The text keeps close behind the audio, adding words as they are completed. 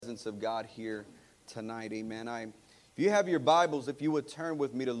Presence of God here tonight. Amen. If you have your Bibles, if you would turn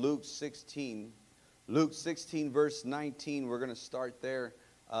with me to Luke 16. Luke 16 verse 19. We're going to start there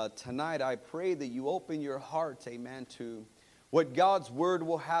tonight. I pray that you open your heart, amen, to what God's Word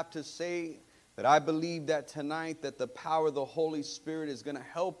will have to say. That I believe that tonight that the power of the Holy Spirit is going to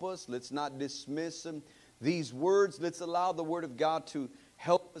help us. Let's not dismiss these words. Let's allow the Word of God to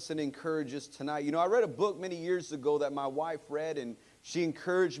help us and encourage us tonight. You know, I read a book many years ago that my wife read, and she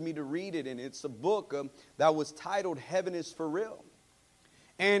encouraged me to read it. And it's a book that was titled Heaven is for Real.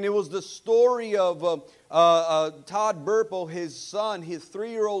 And it was the story of Todd Burpo, his son, his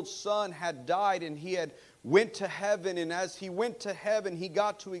 3-year-old son had died, and he had went to heaven. And as he went to heaven, he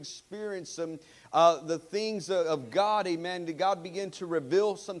got to experience the things of God, amen. God began to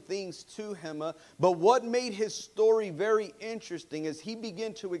reveal some things to him. But what made his story very interesting is he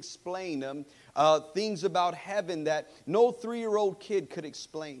began to explain things about heaven that no 3-year-old kid could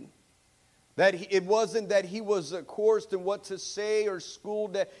explain. That it wasn't that he was coursed in what to say or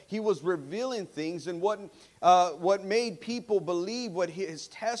schooled, that he was revealing things. And what made people believe what his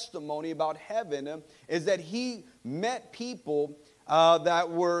testimony about heaven is that he met people that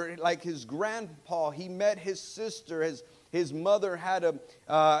were like his grandpa. He met his sister. His mother had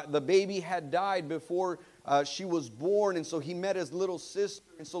the baby had died before she was born, and so he met his little sister.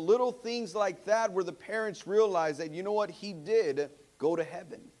 And so little things like that where the parents realized that, you know what, he did go to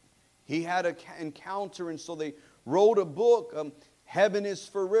heaven. He had an encounter, and so they wrote a book, Heaven is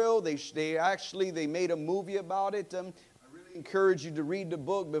for Real. They made a movie about it. I really encourage you to read the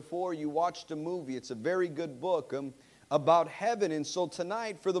book before you watch the movie. It's a very good book about heaven. And so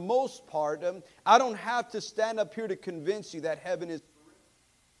tonight, for the most part, I don't have to stand up here to convince you that heaven is for real.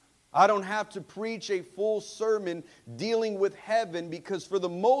 I don't have to preach a full sermon dealing with heaven, because for the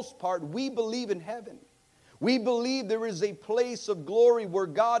most part, we believe in heaven. We believe there is a place of glory where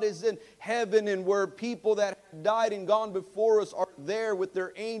God is in heaven, and where people that have died and gone before us are there with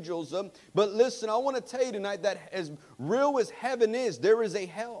their angels. But listen, I want to tell you tonight that as real as heaven is, there is a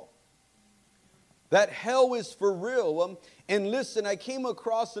hell. That hell is for real. And listen, I came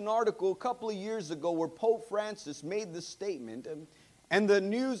across an article a couple of years ago where Pope Francis made the statement. And the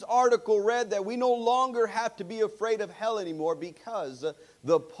news article read that we no longer have to be afraid of hell anymore, because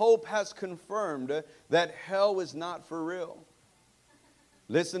the Pope has confirmed that hell is not for real.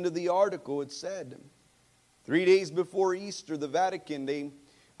 Listen to the article. It said, 3 days before Easter, the Vatican,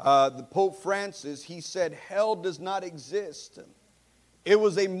 the Pope Francis, he said, hell does not exist. It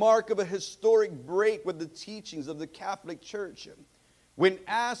was a mark of a historic break with the teachings of the Catholic Church. When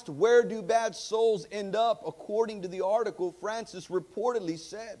asked where do bad souls end up, according to the article, Francis reportedly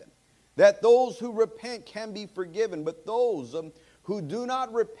said that those who repent can be forgiven, but those who do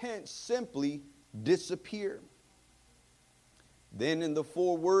not repent simply disappear. Then in the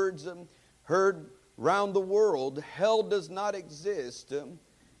 4 words heard round the world, hell does not exist,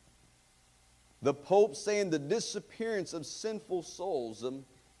 the Pope saying the disappearance of sinful souls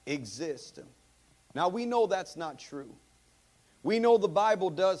exists. Now we know that's not true. We know the Bible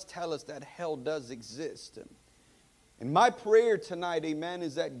does tell us that hell does exist. And my prayer tonight, amen,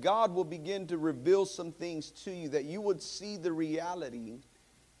 is that God will begin to reveal some things to you, that you would see the reality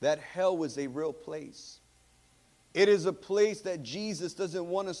that hell is a real place. It is a place that Jesus doesn't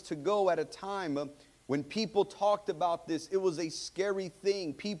want us to go at a time when people talked about this. It was a scary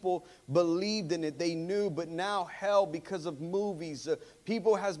thing. People believed in it. They knew. But now hell, because of movies,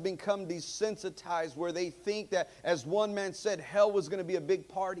 people has become desensitized, where they think that, as one man said, hell was going to be a big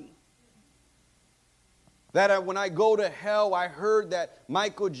party. That when I go to hell, I heard that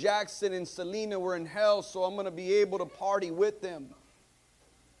Michael Jackson and Selena were in hell, so I'm going to be able to party with them.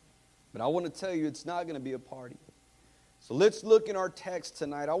 But I want to tell you, it's not going to be a party. So let's look in our text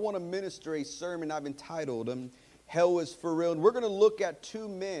tonight. I want to minister a sermon I've entitled, Hell is for Real. And we're going to look at 2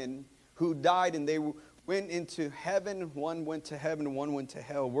 men who died, and they went into heaven. One went to heaven and one went to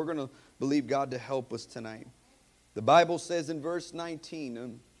hell. We're going to believe God to help us tonight. The Bible says in verse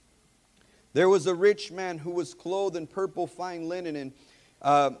 19, there was a rich man who was clothed in purple fine linen, and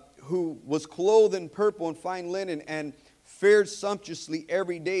and fared sumptuously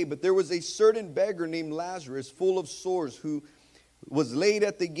every day. But there was a certain beggar named Lazarus, full of sores, who was laid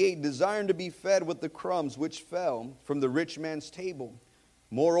at the gate, desiring to be fed with the crumbs which fell from the rich man's table.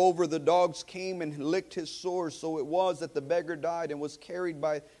 Moreover, the dogs came and licked his sores. So it was that the beggar died and was carried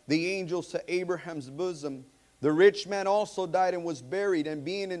by the angels to Abraham's bosom. The rich man also died and was buried, and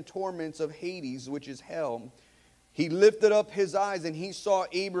being in torments of Hades, which is hell, he lifted up his eyes, and he saw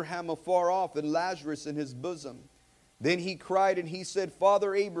Abraham afar off and Lazarus in his bosom. Then he cried and he said,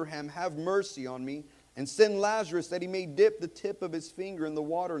 Father Abraham, have mercy on me, and send Lazarus that he may dip the tip of his finger in the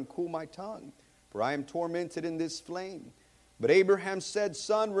water and cool my tongue, for I am tormented in this flame. But Abraham said,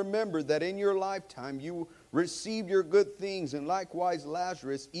 Son, remember that in your lifetime you received your good things, and likewise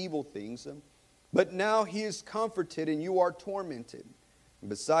Lazarus evil things. But now he is comforted, and you are tormented. And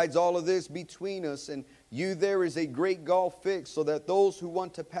besides all of this, between us and you there is a great gulf fixed, so that those who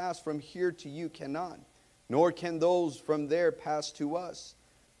want to pass from here to you cannot, nor can those from there pass to us.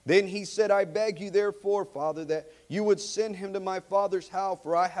 Then he said, I beg you therefore, Father, that you would send him to my father's house,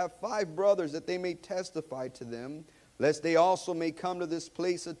 for I have 5 brothers, that they may testify to them, lest they also may come to this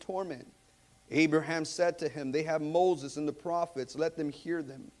place of torment. Abraham said to him, They have Moses and the prophets, let them hear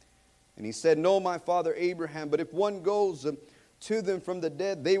them. And he said, No, my father Abraham, but if one goes to them from the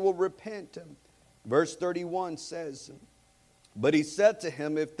dead, they will repent. Verse 31 says, But he said to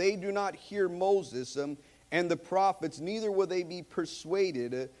him, If they do not hear Moses and the prophets, neither will they be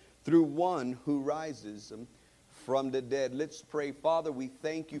persuaded through one who rises from the dead. Let's pray. Father, we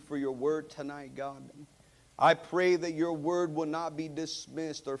thank you for your word tonight, God. I pray that your word will not be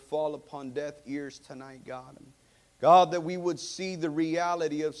dismissed or fall upon deaf ears tonight, God. God, that we would see the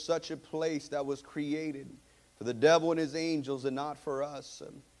reality of such a place that was created for the devil and his angels and not for us.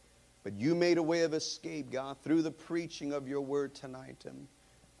 But you made a way of escape, God, through the preaching of your word tonight.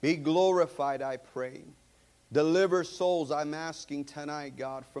 Be glorified, I pray. Deliver souls, I'm asking tonight,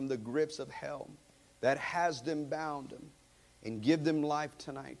 God, from the grips of hell that has them bound, and give them life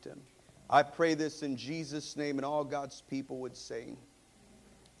tonight. I pray this in Jesus' name, and all God's people would say,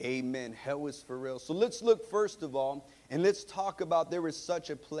 amen. Hell is for real. So let's look first of all, and let's talk about there is such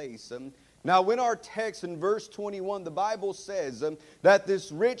a place. Now in our text in verse 21, the Bible says that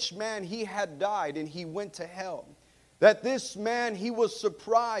this rich man, he had died and he went to hell. That this man, he was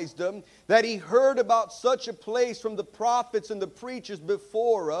surprised that he heard about such a place from the prophets and the preachers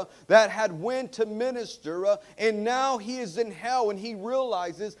before that had went to minister, and now he is in hell and he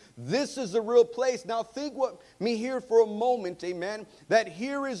realizes this is a real place. Now think with me here for a moment, amen, that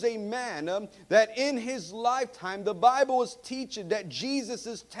here is a man that in his lifetime, the Bible is teaching that Jesus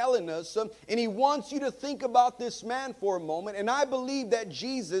is telling us, and he wants you to think about this man for a moment, and I believe that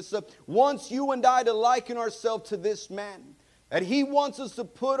Jesus wants you and I to liken ourselves to this man. That he wants us to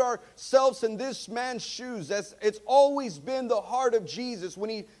put ourselves in this man's shoes. As it's always been the heart of Jesus when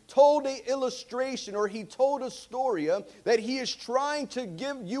he told an illustration or he told a story that he is trying to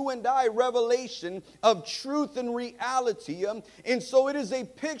give you and I revelation of truth and reality. And so it is a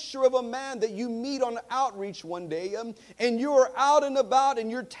picture of a man that you meet on outreach one day, and you're out and about and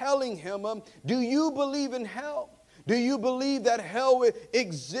you're telling him, do you believe in hell? Do you believe that hell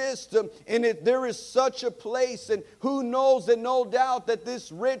exists and there is such a place? And who knows, and no doubt that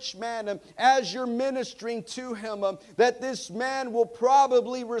this rich man, as you're ministering to him, that this man will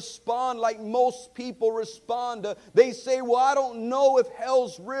probably respond like most people respond. They say, well, I don't know if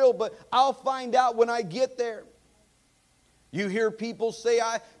hell's real, but I'll find out when I get there. You hear people say,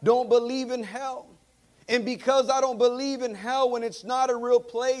 I don't believe in hell. And because I don't believe in hell when it's not a real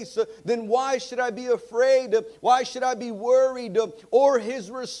place, then why should I be afraid? Why should I be worried? Or his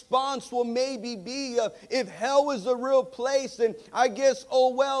response will maybe be, if hell is a real place, then I guess,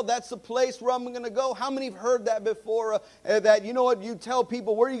 oh well, that's the place where I'm going to go. How many have heard that before? That, you know what, you tell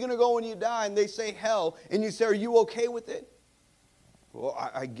people, where are you going to go when you die? And they say hell. And you say, are you okay with it? Well,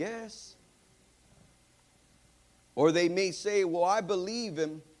 I guess. Or they may say, well, I believe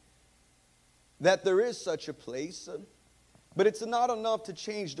him that there is such a place, but it's not enough to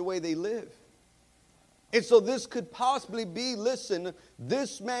change the way they live. And so this could possibly be, listen,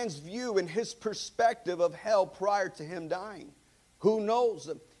 this man's view and his perspective of hell prior to him dying. Who knows?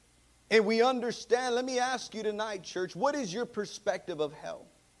 And we understand, let me ask you tonight, church, what is your perspective of hell?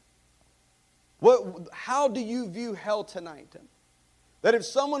 How do you view hell tonight? That if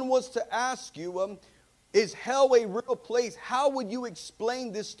someone was to ask you, is hell a real place, how would you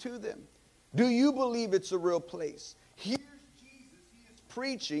explain this to them? Do you believe it's a real place? Here's Jesus, he is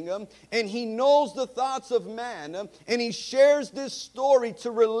preaching, and he knows the thoughts of man, and he shares this story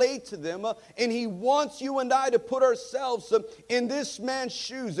to relate to them, and he wants you and I to put ourselves in this man's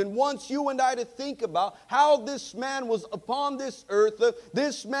shoes, and wants you and I to think about how this man was upon this earth.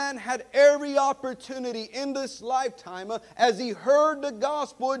 This man had every opportunity in this lifetime, as he heard the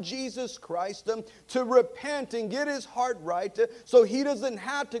gospel of Jesus Christ, to repent and get his heart right, so he doesn't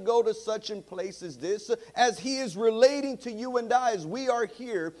have to go to such a place as this, as he is relating to you and I as we are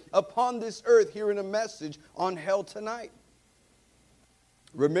here upon this earth, hearing a message on hell tonight.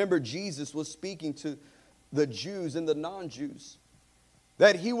 Remember, Jesus was speaking to the Jews and the non-Jews.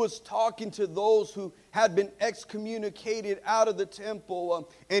 That he was talking to those who had been excommunicated out of the temple,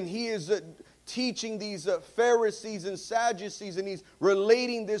 and he is teaching these Pharisees and Sadducees, and he's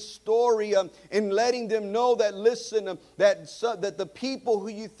relating this story and letting them know that, listen, that the people who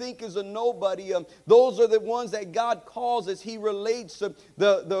you think is a nobody, those are the ones that God calls, as he relates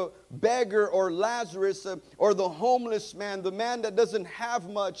the beggar or Lazarus or the homeless man, the man that doesn't have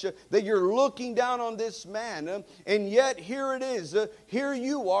much, that you're looking down on this man, and yet here it is, here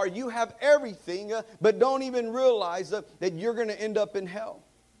you are, you have everything, but don't even realize that you're going to end up in hell.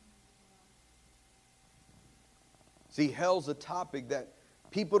 See, hell's a topic that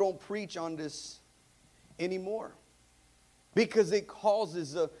people don't preach on this anymore, because it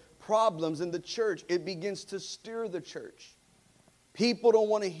causes problems in the church. It begins to stir the church. People don't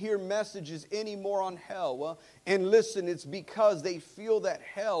want to hear messages anymore on hell. And listen, it's because they feel that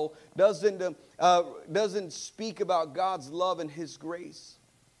hell doesn't speak about God's love and his grace.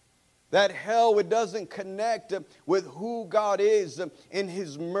 That hell, it doesn't connect with who God is in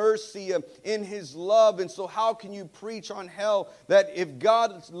his mercy, in his love. And so how can you preach on hell that if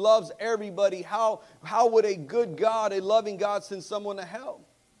God loves everybody, how would a good God, a loving God, send someone to hell?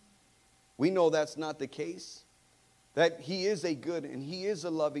 We know that's not the case. That he is a good and he is a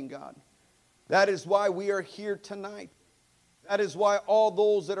loving God. That is why we are here tonight. That is why all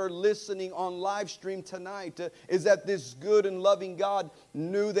those that are listening on live stream tonight is that this good and loving God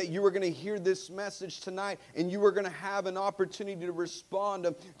knew that you were going to hear this message tonight, and you were going to have an opportunity to respond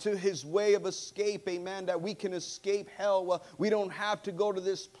to his way of escape, amen, that we can escape hell. We don't have to go to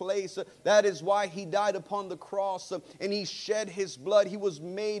this place. That is why he died upon the cross and he shed his blood. He was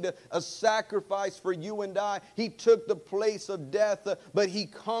made a sacrifice for you and I. He took the place of death, but he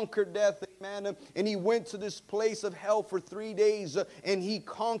conquered death, amen, and he went to this place of hell for 3 days and he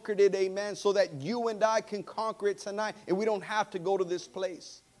conquered it, amen, so that you and I can conquer it tonight, and we don't have to go to this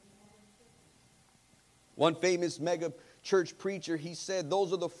place. One famous mega church preacher, he said,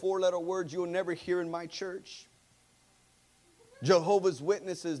 those are the 4-letter words you'll never hear in my church. Jehovah's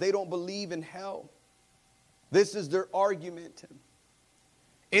Witnesses, they don't believe in hell. This is their argument.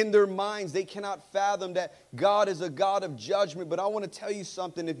 In their minds, they cannot fathom that God is a God of judgment. But I want to tell you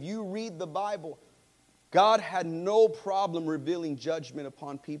something. If you read the Bible, God had no problem revealing judgment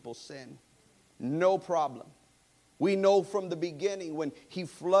upon people's sin. No problem. We know from the beginning when he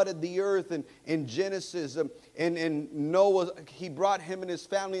flooded the earth in Genesis, and Noah, he brought him and his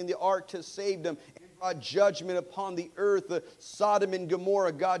family in the ark to save them, and brought judgment upon the earth. Sodom and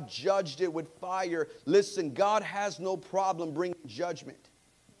Gomorrah, God judged it with fire. Listen, God has no problem bringing judgment.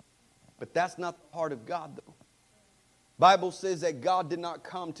 But that's not the heart of God, though. Bible says that God did not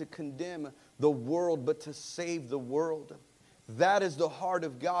come to condemn the world, but to save the world. That is the heart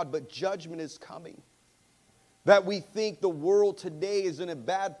of God, but judgment is coming. That we think the world today is in a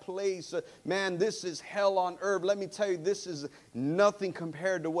bad place. Man, this is hell on earth. Let me tell you, this is nothing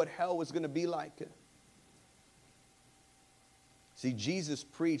compared to what hell was going to be like. See, Jesus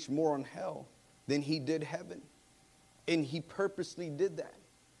preached more on hell than he did heaven. And he purposely did that.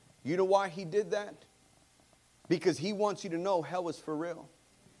 You know why he did that? Because he wants you to know hell is for real.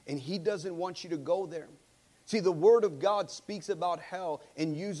 And he doesn't want you to go there. See, the Word of God speaks about hell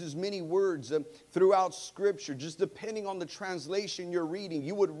and uses many words throughout Scripture. Just depending on the translation you're reading,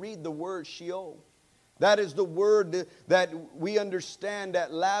 you would read the word Sheol. That is the word that we understand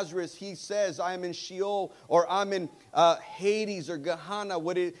that Lazarus, he says, I am in Sheol, or I'm in Hades or Gehenna.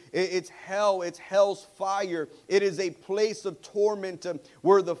 It's hell, it's hell's fire. It is a place of torment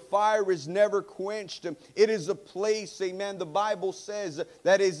where the fire is never quenched. It is a place, amen, the Bible says,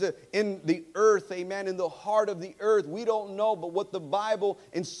 that is in the earth, amen, in the heart of the earth. We don't know, but what the Bible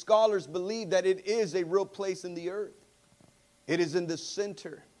and scholars believe, that it is a real place in the earth. It is in the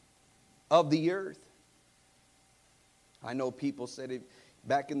center of the earth. I know people said it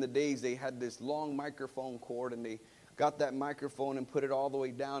back in the days, they had this long microphone cord, and they got that microphone and put it all the way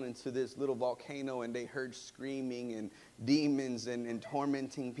down into this little volcano, and they heard screaming and demons and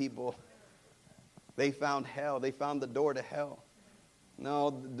tormenting people. They found hell. They found the door to hell.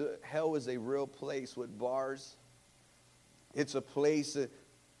 No, hell is a real place with bars. It's a place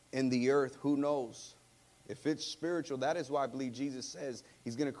in the earth. Who knows? If it's spiritual, that is why I believe Jesus says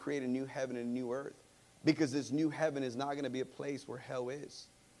he's going to create a new heaven and a new earth. Because this new heaven is not going to be a place where hell is.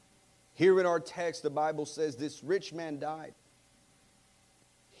 Here in our text, the Bible says this rich man died.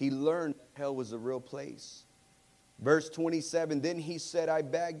 He learned that hell was a real place. Verse 27, then he said, I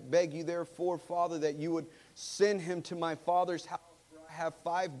beg you therefore, Father, that you would send him to my father's house, for I have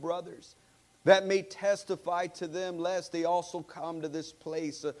 5 brothers. that may testify to them, lest they also come to this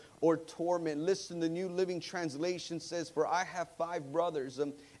place or torment. Listen, the New Living Translation says, for I have 5 brothers,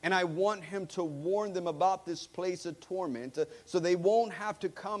 and I want him to warn them about this place of torment, so they won't have to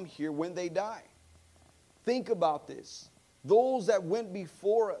come here when they die. Think about this. Those that went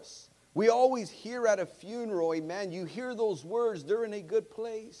before us, we always hear at a funeral, amen, you hear those words, they're in a good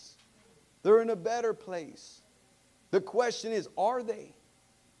place. They're in a better place. The question is, are they?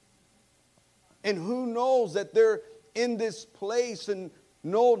 And who knows that they're in this place, and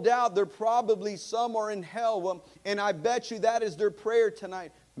no doubt there probably some are in hell. And I bet you that is their prayer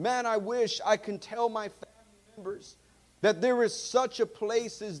tonight. Man, I wish I can tell my family members that there is such a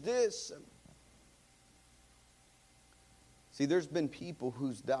place as this. See, there's been people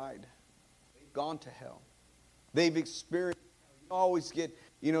who's died. They've gone to hell. They've experienced, you always get,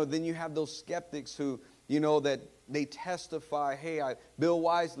 then you have those skeptics who, that they testify, hey, Bill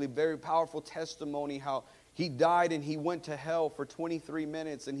Wisely, very powerful testimony, how he died and he went to hell for 23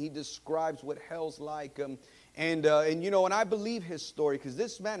 minutes, and he describes what hell's like. And I believe his story, because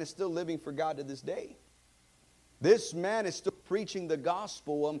this man is still living for God to this day. This man is still preaching the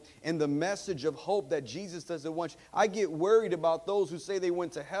gospel and the message of hope that Jesus doesn't want you. I get worried about those who say they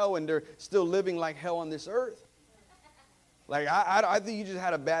went to hell and they're still living like hell on this earth. Like, I think you just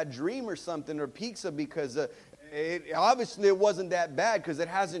had a bad dream or something, or pizza, because obviously it wasn't that bad, because it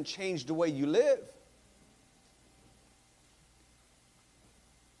hasn't changed the way you live.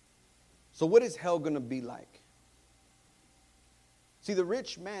 So what is hell going to be like? See, the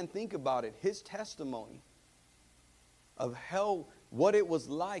rich man, think about it, his testimony of hell, what it was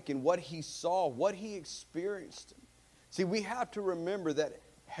like and what he saw, what he experienced. See, we have to remember that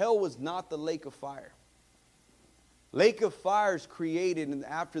hell was not the lake of fire. Lake of fire is created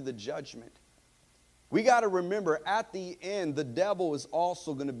after the judgment. We got to remember, at the end, the devil is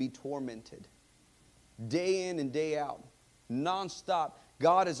also going to be tormented. Day in and day out. Nonstop.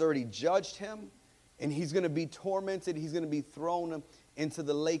 God has already judged him, and he's going to be tormented. He's going to be thrown into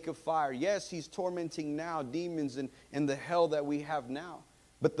the lake of fire. Yes, he's tormenting now demons and the hell that we have now.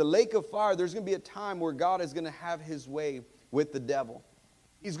 But the lake of fire, there's going to be a time where God is going to have his way with the devil.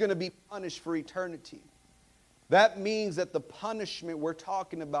 He's going to be punished for eternity. That means that the punishment we're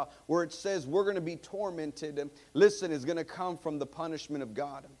talking about, where it says we're going to be tormented, and listen, is going to come from the punishment of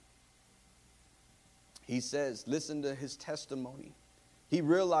God. He says, listen to his testimony. He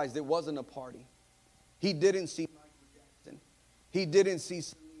realized it wasn't a party. He didn't see Michael Jackson. He didn't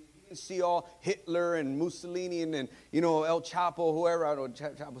see all Hitler and Mussolini and El Chapo, whoever. I don't know,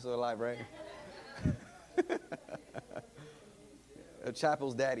 Chapo's still alive, right? El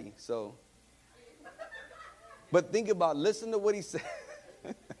Chapo's daddy, so. But think about, listen to what he said.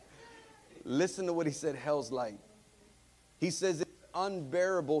 Listen to what he said hell's like. He says it's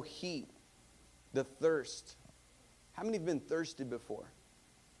unbearable heat, the thirst. How many have been thirsty before?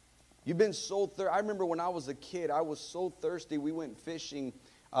 You've been so thirsty. I remember when I was a kid, I was so thirsty. We went fishing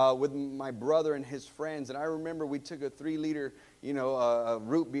with my brother and his friends. And I remember we took a 3-liter,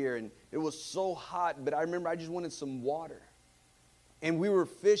 root beer. And it was so hot. But I remember I just wanted some water. And we were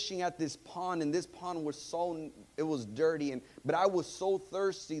fishing at this pond, and this pond was it was dirty. But I was so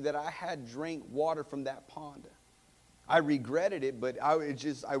thirsty that I had drank water from that pond. I regretted it, but I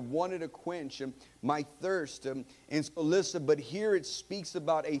wanted to quench my thirst. And so listen, but here it speaks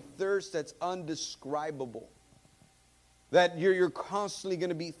about a thirst that's undescribable. That you're constantly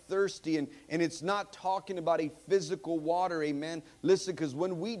going to be thirsty, and it's not talking about a physical water, amen. Listen, because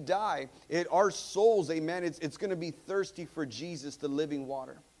when we die, our souls, amen, it's going to be thirsty for Jesus, the living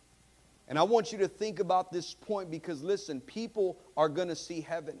water. And I want you to think about this point, because listen, people are going to see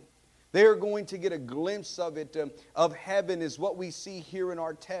heaven. They are going to get a glimpse of it, of heaven, is what we see here in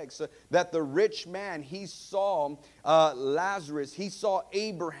our text. That the rich man, he saw Lazarus, he saw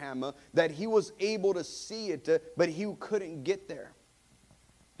Abraham, that he was able to see it, but he couldn't get there.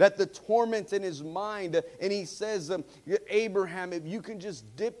 That the torment in his mind, and he says, Abraham, if you can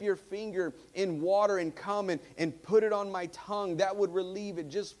just dip your finger in water and come and put it on my tongue, that would relieve it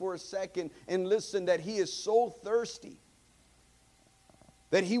just for a second. And listen, that he is so thirsty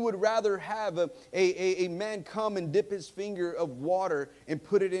that he would rather have a man come and dip his finger of water and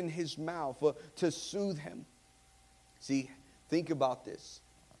put it in his mouth to soothe him. See, think about this.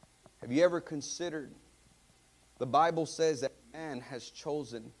 Have you ever considered, the Bible says that man has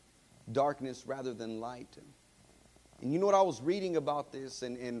chosen darkness rather than light. And you know what, I was reading about this,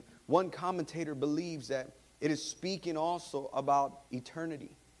 and one commentator believes that it is speaking also about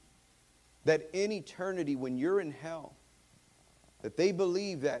eternity. That in eternity, when you're in hell, that they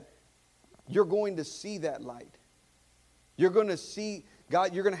believe that you're going to see that light. You're going to see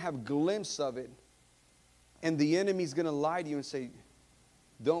God, you're going to have a glimpse of it. And the enemy's going to lie to you and say,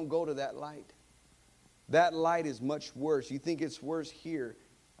 don't go to that light. That light is much worse. You think it's worse here.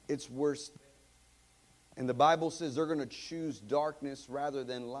 It's worse there. And the Bible says they're going to choose darkness rather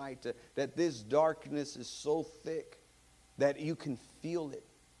than light. That this darkness is so thick that you can feel it.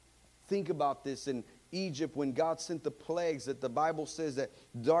 Think about this in Egypt when God sent the plagues, that the Bible says that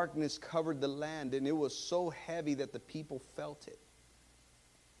darkness covered the land, and it was so heavy that the people felt it.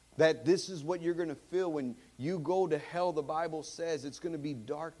 That this is what you're going to feel when you go to hell. The Bible says it's going to be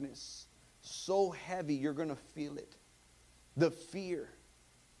darkness so heavy you're going to feel it. The fear,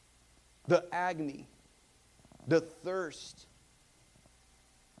 the agony, the thirst.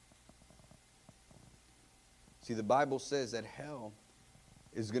 See, the Bible says that hell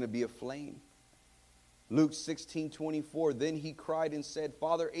is going to be a flame. Luke 16:24, then he cried and said,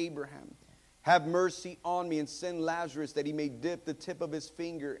 Father Abraham, have mercy on me and send Lazarus that he may dip the tip of his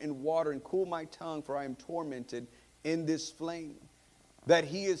finger in water and cool my tongue, for I am tormented in this flame. That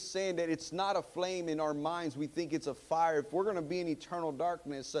he is saying that it's not a flame in our minds. We think it's a fire. If we're going to be in eternal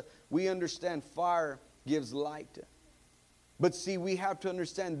darkness, we understand fire gives light. But see, we have to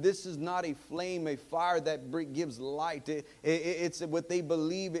understand this is not a flame, a fire that gives light. It's what they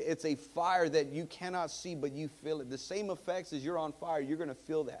believe. It's a fire that you cannot see, but you feel it. The same effects as you're on fire, you're going to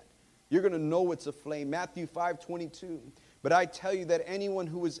feel that. You're going to know it's a flame. Matthew 5:22. But I tell you that anyone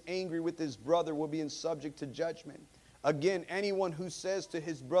who is angry with his brother will be in subject to judgment. Again, anyone who says to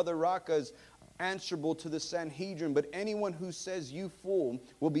his brother Raca is answerable to the Sanhedrin. But anyone who says you fool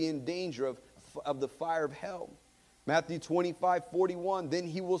will be in danger of the fire of hell. Matthew 25:41. Then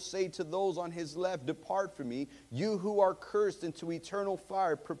he will say to those on his left, depart from me, you who are cursed, into eternal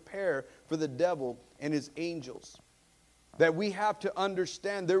fire. Prepare for the devil and his angels. That we have to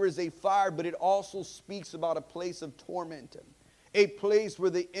understand there is a fire, but it also speaks about a place of torment. A place where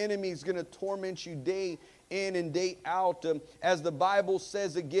the enemy is going to torment you day in and day out. As the Bible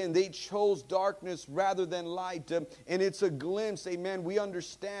says again, they chose darkness rather than light. And it's a glimpse, amen. We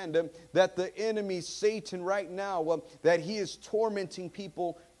understand that the enemy, Satan, right now, that he is tormenting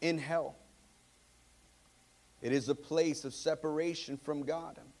people in hell. It is a place of separation from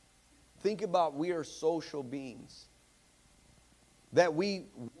God. Think about, we are social beings. That we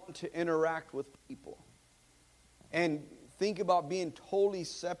want to interact with people. And think about being totally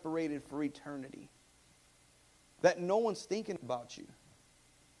separated for eternity. That no one's thinking about you.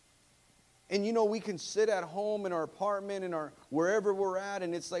 And you know, we can sit at home in our apartment, in our wherever we're at,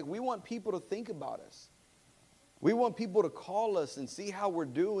 and it's like we want people to think about us. We want people to call us and see how we're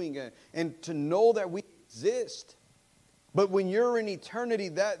doing and to know that we exist. But when you're in eternity,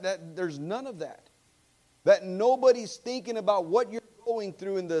 that there's none of that. That nobody's thinking about what you're going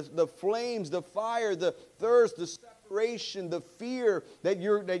through, and the flames, the fire, the thirst, the separation, the fear that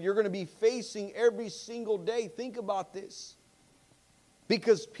you're going to be facing every single day. Think about this.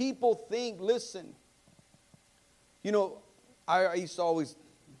 Because people think, listen, you know, I used to always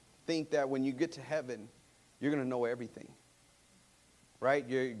think that when you get to heaven, you're going to know everything.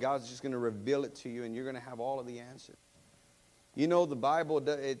 Right? God's just going to reveal it to you, and you're going to have all of the answers. You know, the Bible,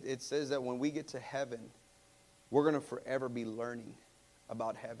 it says that when we get to heaven, we're going to forever be learning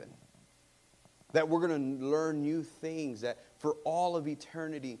about heaven. That we're going to learn new things, that for all of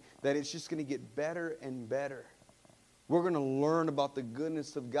eternity, that it's just going to get better and better. We're going to learn about the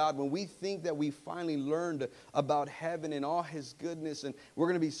goodness of God. When we think that we finally learned about heaven and all His goodness, and we're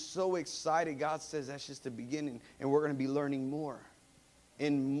going to be so excited, God says that's just the beginning, and we're going to be learning more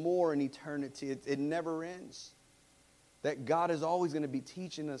and more in eternity. It never ends. That God is always going to be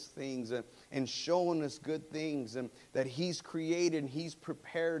teaching us things and showing us good things, and that He's created and He's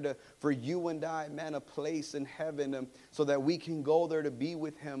prepared for you and I, man, a place in heaven so that we can go there to be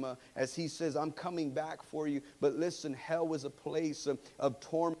with Him. As He says, I'm coming back for you. But listen, hell is a place of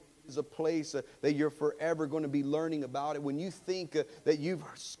torment. Is a place that you're forever going to be learning about it. When you think that you've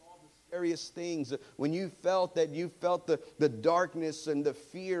various things, when you felt the darkness and the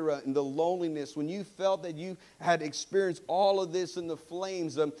fear and the loneliness, when you felt that you had experienced all of this in the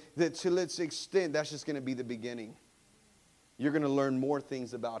flames, that to its extent, that's just going to be the beginning. You're going to learn more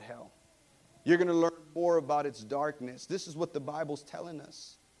things about hell. You're going to learn more about its darkness. This is what the Bible's telling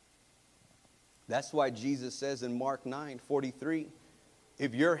us. That's why Jesus says in Mark 9:43,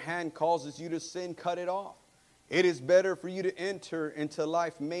 if your hand causes you to sin, cut it off. It is better for you to enter into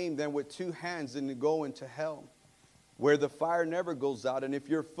life maimed than with two hands than to go into hell, where the fire never goes out. And if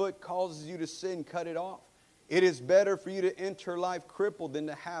your foot causes you to sin, cut it off. It is better for you to enter life crippled than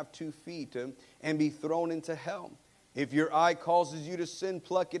to have 2 feet and be thrown into hell. If your eye causes you to sin,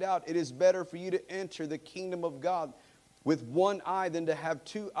 pluck it out. It is better for you to enter the kingdom of God with one eye than to have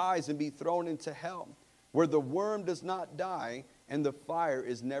two eyes and be thrown into hell, where the worm does not die and the fire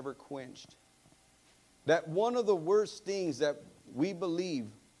is never quenched. That one of the worst things that we believe,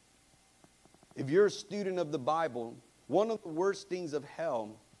 if you're a student of the Bible, one of the worst things of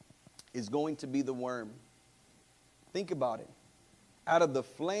hell is going to be the worm. Think about it. Out of the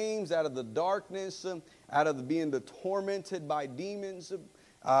flames, out of the darkness, out of being tormented by demons,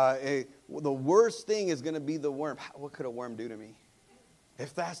 the worst thing is going to be the worm. What could a worm do to me?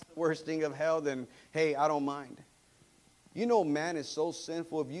 If that's the worst thing of hell, then hey, I don't mind. You know, man is so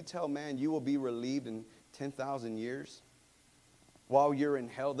sinful. If you tell man you will be relieved in 10,000 years while you're in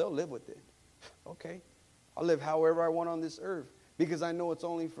hell, they'll live with it. Okay, I'll live however I want on this earth because I know it's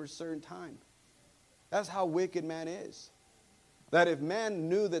only for a certain time. That's how wicked man is. That if man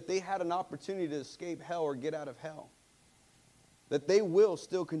knew that they had an opportunity to escape hell or get out of hell, that they will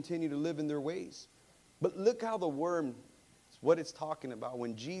still continue to live in their ways. But look how the worm, what it's talking about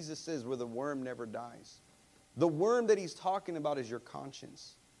when Jesus says where the worm never dies. The worm that he's talking about is your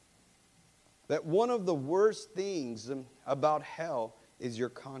conscience. That one of the worst things about hell is your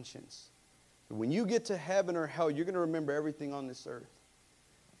conscience. When you get to heaven or hell, you're going to remember everything on this earth.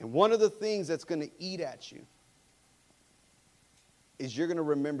 And one of the things that's going to eat at you is you're going to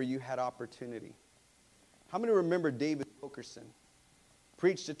remember you had opportunity. How many remember David Wilkerson?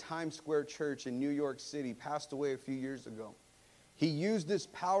 Preached at Times Square Church in New York City, passed away a few years ago. He used this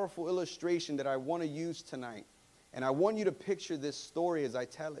powerful illustration that I want to use tonight. And I want you to picture this story as I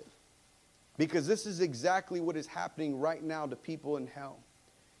tell it. Because this is exactly what is happening right now to people in hell.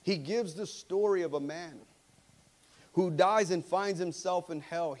 He gives the story of a man who dies and finds himself in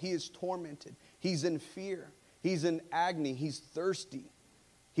hell. He is tormented. He's in fear. He's in agony. He's thirsty.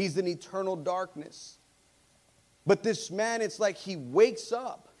 He's in eternal darkness. But this man, it's like he wakes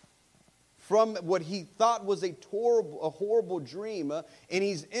up from what he thought was a horrible dream. And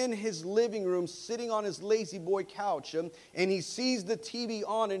he's in his living room sitting on his lazy boy couch. And he sees the TV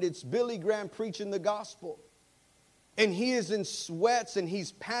on and it's Billy Graham preaching the gospel. And he is in sweats and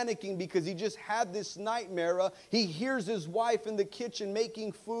he's panicking because he just had this nightmare. He hears his wife in the kitchen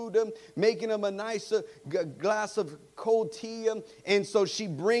making food, making him a nice glass of cold tea. And so she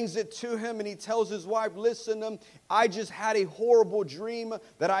brings it to him and he tells his wife, listen, I just had a horrible dream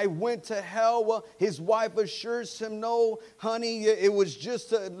that I went to hell. His wife assures him, no, honey, it was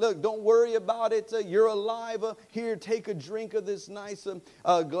just, look, don't worry about it. You're alive. Here, take a drink of this nice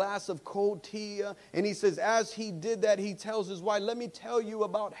glass of cold tea. And he says, as he did that, he tells his wife, let me tell you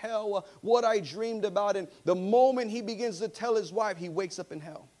about hell, what I dreamed about. And the moment he begins to tell his wife, he wakes up in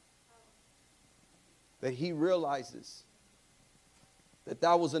hell. That he realizes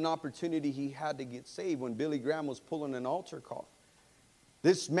that was an opportunity he had to get saved when Billy Graham was pulling an altar call.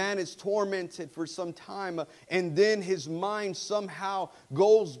 This man is tormented for some time, and then his mind somehow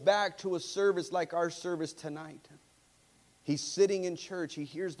goes back to a service like our service tonight. He's sitting in church. He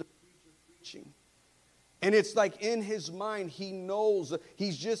hears the preacher preaching. And it's like in his mind, he knows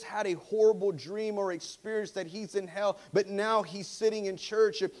he's just had a horrible dream or experience that he's in hell. But now he's sitting in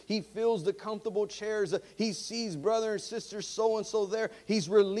church. He feels the comfortable chairs. He sees brother and sister so-and-so there. He's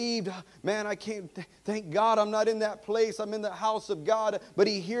relieved. Man, I can't, thank God I'm not in that place. I'm in the house of God. But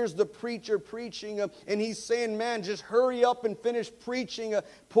he hears the preacher preaching. And he's saying, man, just hurry up and finish preaching.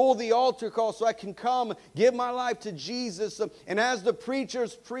 Pull the altar call so I can come, give my life to Jesus. And as the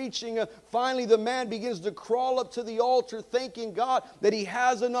preacher's preaching, finally the man begins to crawl up to the altar thanking God that he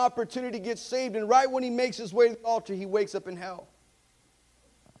has an opportunity to get saved. And right when he makes his way to the altar, he wakes up in hell.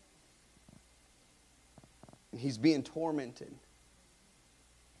 And he's being tormented.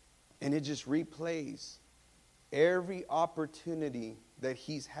 And it just replays every opportunity that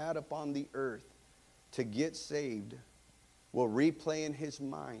he's had upon the earth to get saved will replay in his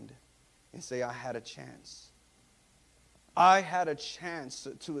mind and say, I had a chance. I had a chance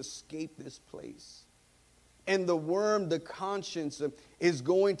to escape this place. And the worm, the conscience, is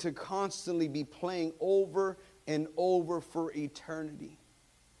going to constantly be playing over and over for eternity.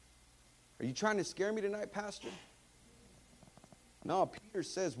 Are you trying to scare me tonight, Pastor? No, Peter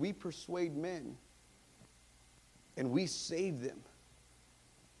says we persuade men and we save them.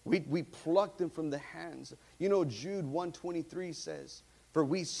 We pluck them from the hands. You know, Jude 1:23 says, for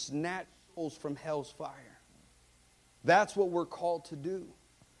we snatch souls from hell's fire. That's what we're called to do.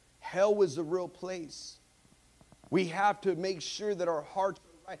 Hell is a real place. We have to make sure that our hearts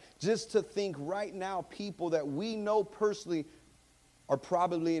are right. Just to think right now, people that we know personally are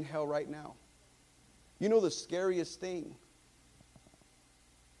probably in hell right now. You know the scariest thing?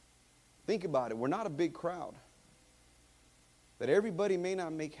 Think about it. We're not a big crowd. That everybody may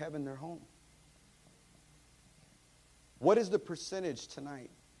not make heaven their home. What is the percentage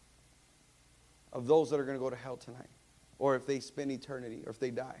tonight of those that are going to go to hell tonight? Or if they spend eternity, or if they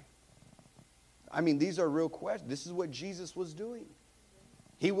die? I mean, these are real questions. This is what Jesus was doing.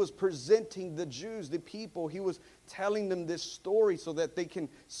 He was presenting the Jews, the people, he was telling them this story so that they can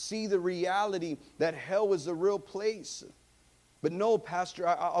see the reality that hell is a real place. But no, Pastor,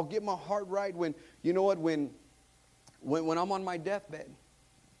 I'll get my heart right when, you know what, when I'm on my deathbed.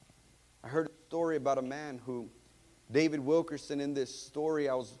 I heard a story about a man who, David Wilkerson, in this story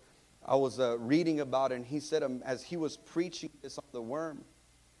I was reading about, and he said, as he was preaching this on the worm,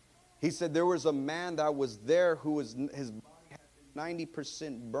 he said there was a man that was there who was, his body had been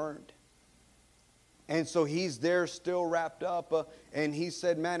 90% burned. And so he's there still wrapped up. And he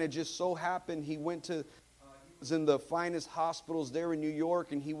said, man, it just so happened he went to, he was in the finest hospitals there in New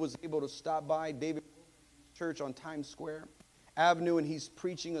York, and he was able to stop by David Wilkerson's church on Times Square Avenue, and he's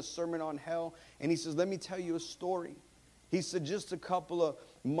preaching a sermon on hell. And he says, let me tell you a story. He said, just a couple of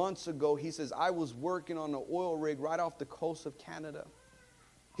months ago, he says, I was working on an oil rig right off the coast of Canada.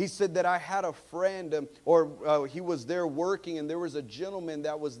 He said that I had a friend, he was there working, and there was a gentleman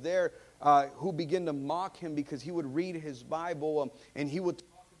that was there who began to mock him because he would read his Bible, and he would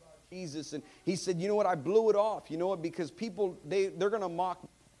talk about Jesus. And he said, you know what, I blew it off. You know what, because people, they're going to mock me.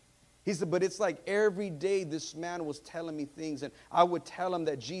 He said, but it's like every day this man was telling me things, and I would tell him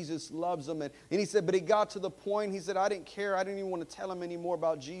that Jesus loves him. And he said, but it got to the point, he said, I didn't care. I didn't even want to tell him anymore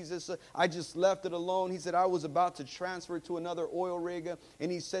about Jesus. I just left it alone. He said, I was about to transfer to another oil rig.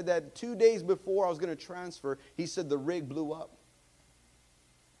 And he said that 2 days before I was going to transfer, he said the rig blew up.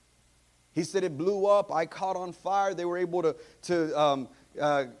 He said it blew up. I caught on fire. They were able to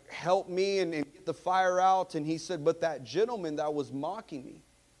help me and get the fire out. And he said, but that gentleman that was mocking me,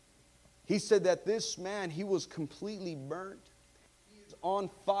 he said that this man, he was completely burnt. He is on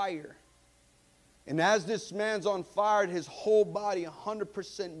fire. And as this man's on fire, his whole body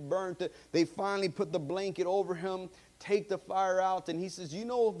 100% burnt. They finally put the blanket over him, take the fire out. And he says, you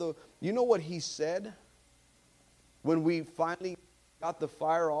know what he said when we finally got the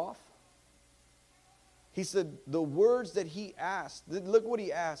fire off? He said the words that he asked, look what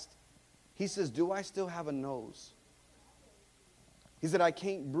he asked. He says, do I still have a nose? He said, I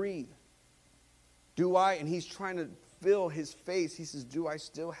can't breathe. Do I? And he's trying to feel his face. He says, do I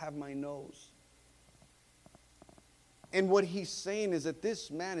still have my nose? And what he's saying is that this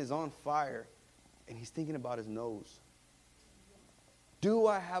man is on fire, and he's thinking about his nose. Do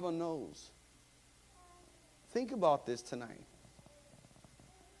I have a nose? Think about this tonight.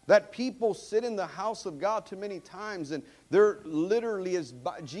 That people sit in the house of God too many times, and they're literally, as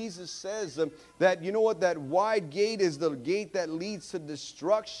Jesus says, that, you know what, that wide gate is the gate that leads to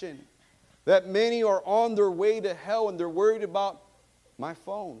destruction. That many are on their way to hell, and they're worried about my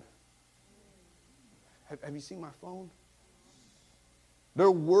phone. Have you seen my phone? They're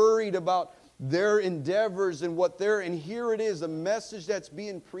worried about their endeavors and what they're, and here it is, a message that's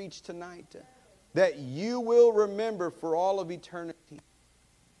being preached tonight, that you will remember for all of eternity.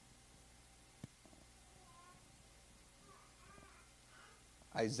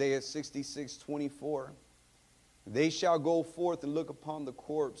 Isaiah 66:24. They shall go forth and look upon the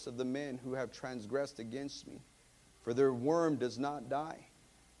corpse of the men who have transgressed against me, for their worm does not die.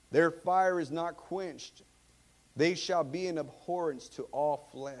 Their fire is not quenched. They shall be an abhorrence to all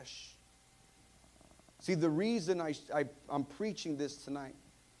flesh. See, the reason I'm preaching this tonight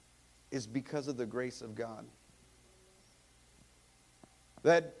is because of the grace of God.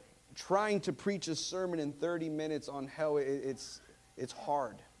 That trying to preach a sermon in 30 minutes on hell, it's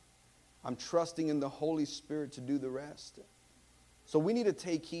hard. I'm trusting in the Holy Spirit to do the rest. So we need to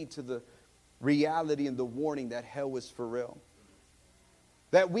take heed to the reality and the warning that hell is for real.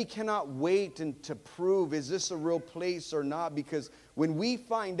 That we cannot wait and to prove, is this a real place or not? Because when we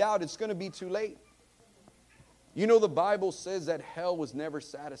find out, it's going to be too late. You know, the Bible says that hell was never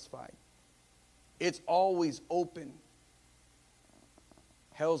satisfied. It's always open.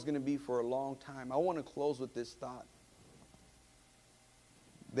 Hell's going to be for a long time. I want to close with this thought.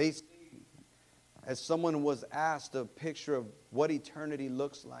 They say, as someone was asked a picture of what eternity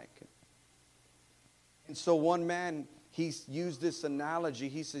looks like. And so one man, he used this analogy.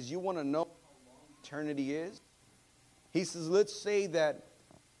 He says, you want to know how long eternity is? He says, let's say that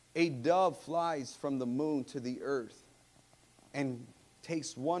a dove flies from the moon to the earth and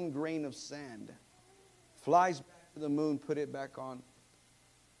takes one grain of sand, flies back to the moon, put it back on,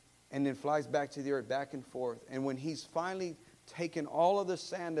 and then flies back to the earth, back and forth. And when he's finally taken all of the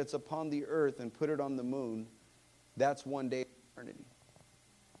sand that's upon the earth and put it on the moon, that's one day of eternity.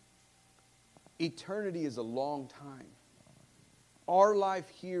 Eternity is a long time. Our life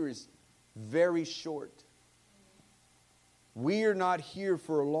here is very short. We are not here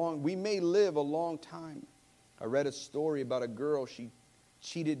for we may live a long time. I read a story about a girl, she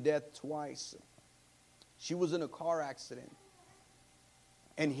cheated death twice. She was in a car accident.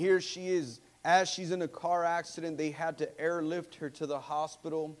 And here she is, as she's in a car accident, they had to airlift her to the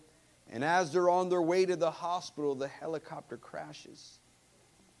hospital. And as they're on their way to the hospital, the helicopter crashes.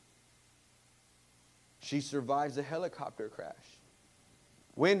 She survives the helicopter crash.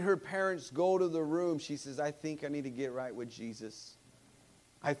 When her parents go to the room, she says, I think I need to get right with Jesus.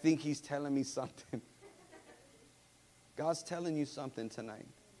 I think He's telling me something. God's telling you something tonight.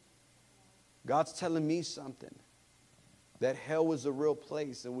 God's telling me something. That hell is a real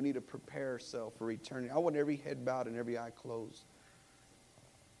place and we need to prepare ourselves for eternity. I want every head bowed and every eye closed.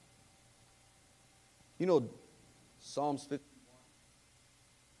 You know, Psalms 50.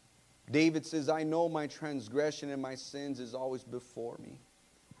 David says, I know my transgression and my sins is always before me.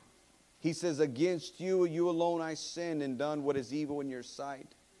 He says, against you, you alone I sinned and done what is evil in your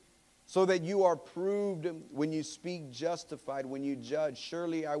sight. So that you are proved when you speak, justified when you judge.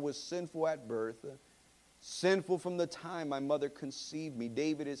 Surely I was sinful at birth, sinful from the time my mother conceived me.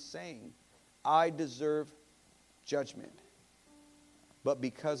 David is saying, I deserve judgment. But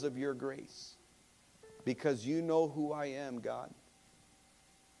because of your grace, because you know who I am, God,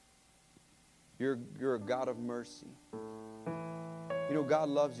 you're a God of mercy. You know, God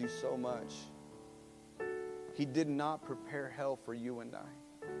loves you so much. He did not prepare hell for you and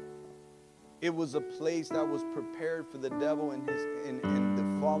I. It was a place that was prepared for the devil and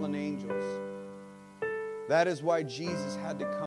the fallen angels. That is why Jesus had to come.